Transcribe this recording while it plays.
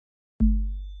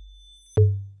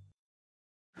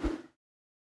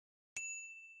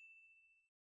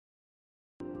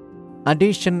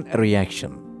Addition reaction.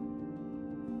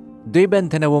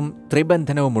 ദ്വിബന്ധനവും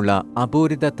ത്രിബന്ധനവുമുള്ള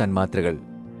അപൂരിത തന്മാത്രകൾ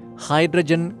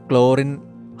hydrogen, chlorine,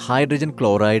 hydrogen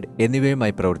chloride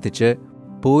എന്നിവയുമായി പ്രവർത്തിച്ച്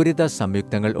പൂരിത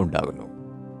സംയുക്തങ്ങൾ ഉണ്ടാകുന്നു.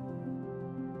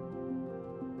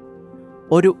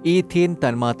 ഒരു ഈഥീൻ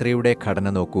തന്മാത്രയുടെ ഘടന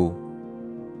നോക്കൂ.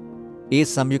 ഈ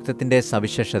സംയുക്തത്തിന്റെ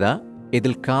സവിശേഷത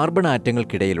ഇതിൽ കാർബൺ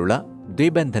ആറ്റങ്ങൾക്കിടയിലുള്ള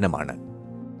ദ്വിബന്ധനമാണ്.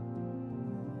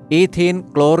 ഈഥീൻ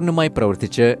ക്ലോറിനുമായി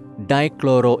പ്രവർത്തിച്ച്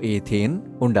ഡൈക്ലോറോ ഈഥീൻ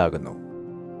ഉണ്ടാകുന്നു.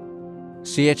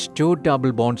 CH2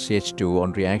 double bond CH2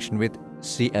 on reaction with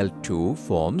Cl2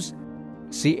 forms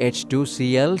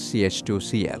CH2Cl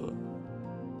CH2Cl.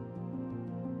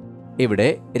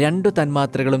 ഇവിടെ രണ്ടു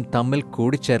തന്മാത്രകളും തമ്മിൽ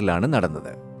കൂടിച്ചേരലാണ്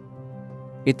നടന്നത്.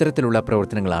 ഇത്തരത്തിലുള്ള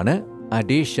പ്രവർത്തനങ്ങളാണ്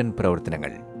അഡീഷൻ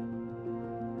പ്രവർത്തനങ്ങൾ.